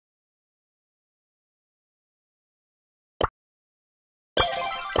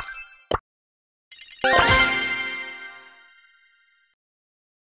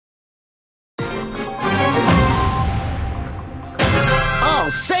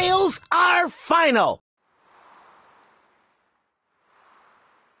rules are final.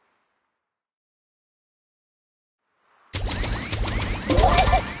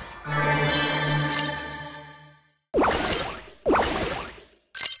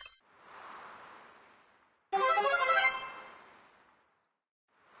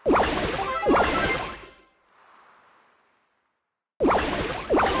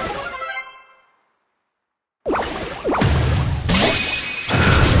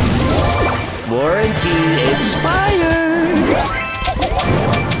 Warranty expired.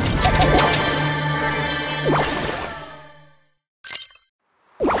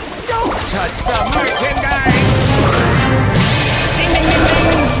 Don't touch the merchandise. Ding, ding, ding,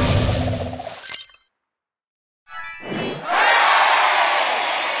 ding.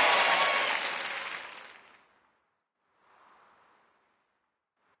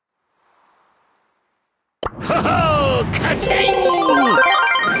 Ho-ho! Ka-ting!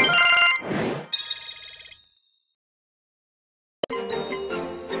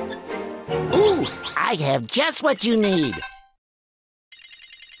 I have just what you need.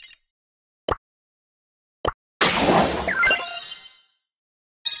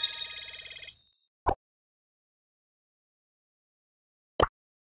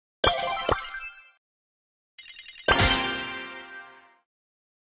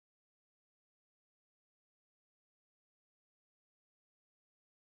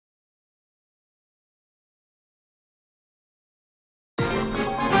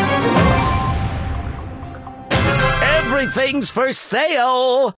 Everything's for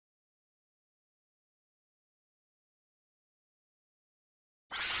sale!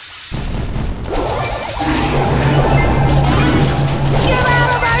 Get out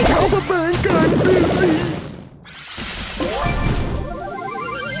of my house! The bank got busy!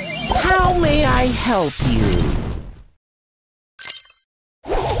 How may I help you?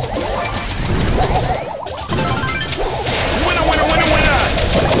 Winner, winner, winner, winner!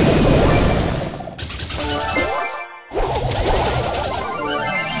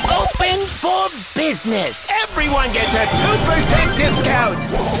 For business! Everyone gets a 2% discount!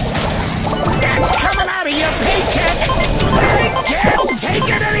 That's coming out of your paycheck! I can't take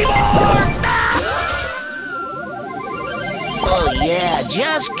it anymore! Oh yeah,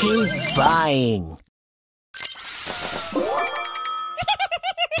 just keep buying.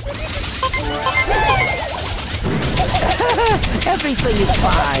 Everything is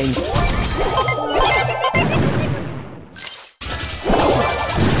fine.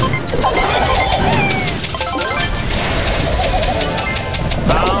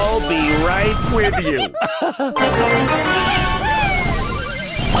 I'll be right with you.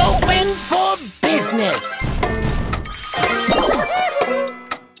 Open for business.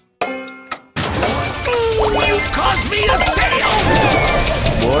 You caused me a sale.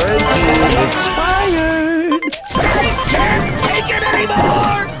 Warranty expired. I can't take it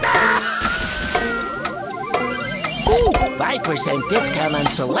anymore. 5% discount on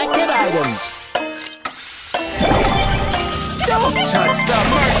selected items. Don't touch the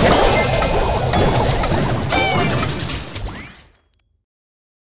market!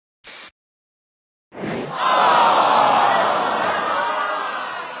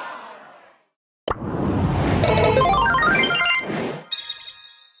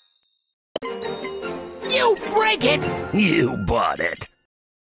 You break it! You bought it!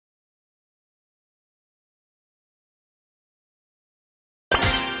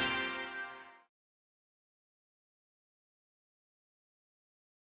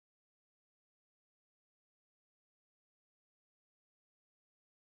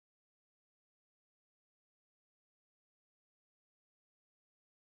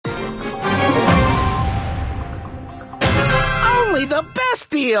 The best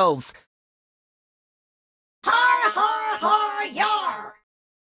deals! Har, har, har, yar!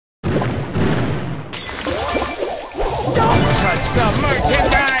 Don't touch the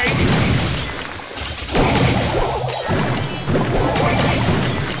merchandise!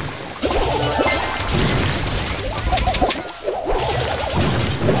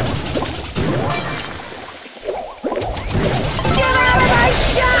 Get out of my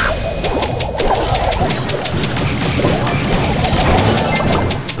shop!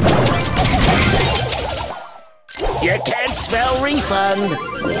 You can't spell refund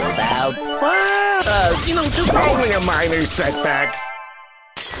without... just only a minor setback.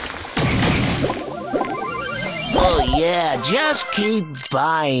 Oh yeah, just keep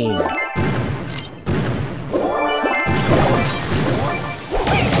buying.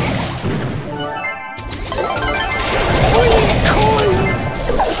 Free coins!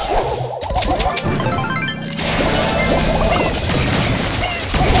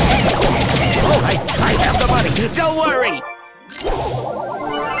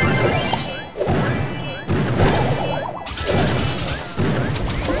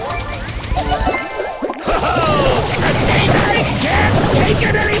 take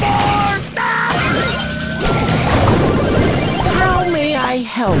it anymore! Ah! How may I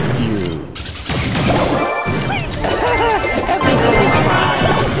help you? Everything is fine.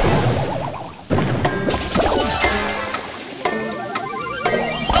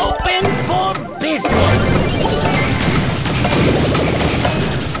 Open for business!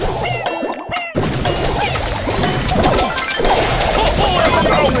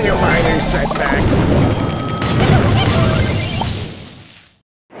 Only a minor setback.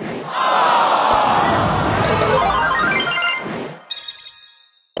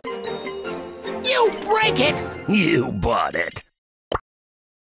 You break it! You bought it.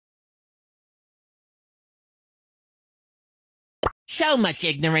 So much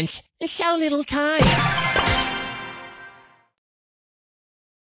ignorance, so little time.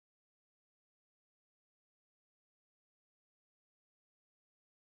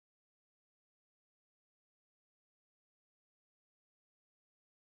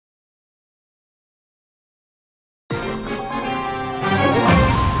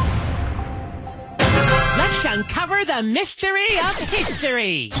 Let's uncover the mystery of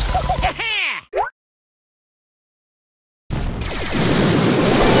history!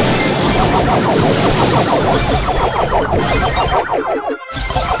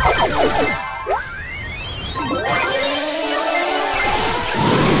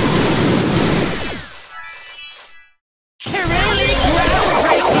 Truly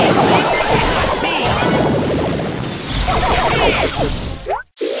groundbreaking!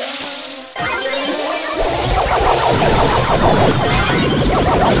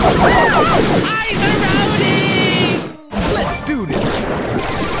 I'm the rowdy! Let's do this!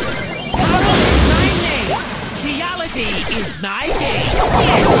 Carl is my name! Geology is my game!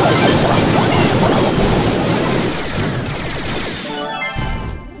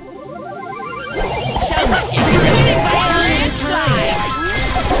 So much increasing by landslide!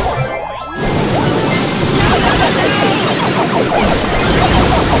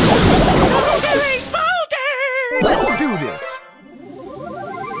 Let's do this!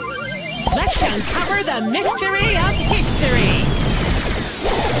 Let's uncover the mystery of history!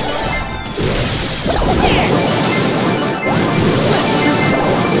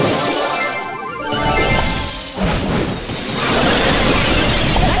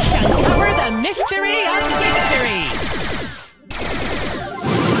 Let's uncover the mystery of history!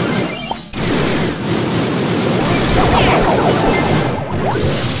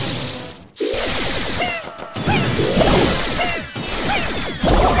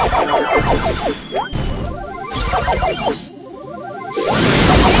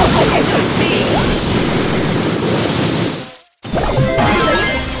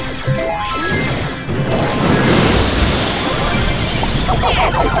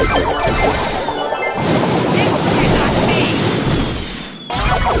 This cannot be!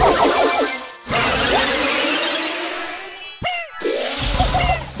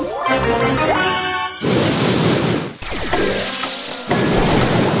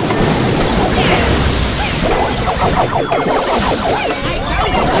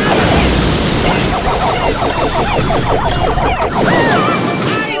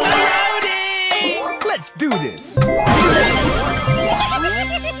 I'm a rowdy! Let's do this!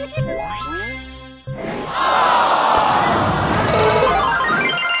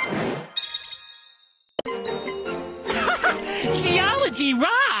 Geology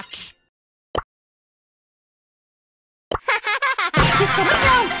rocks! Did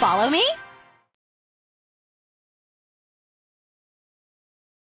someone follow me?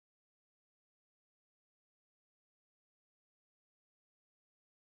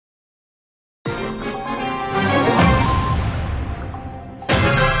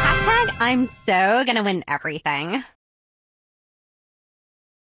 I'm so gonna win everything.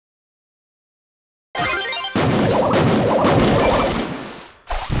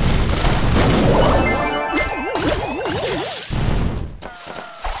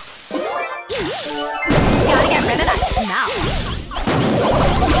 Gotta get rid of that smell.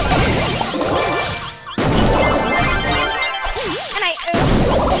 And are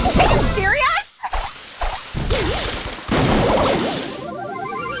you serious?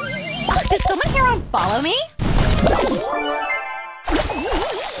 Did someone here follow me?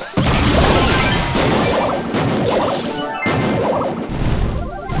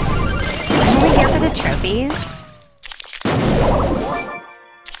 Are we here for the trophies?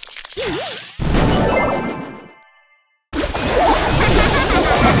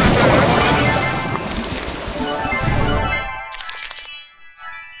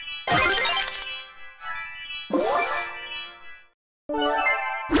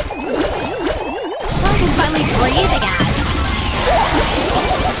 Finally breathe again.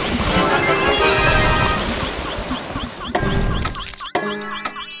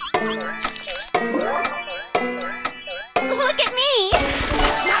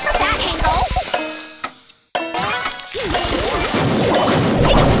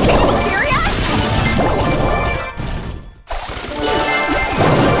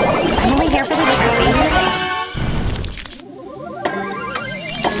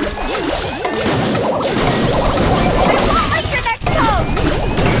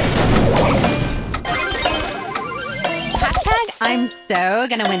 I'm so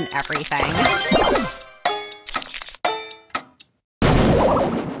gonna win everything.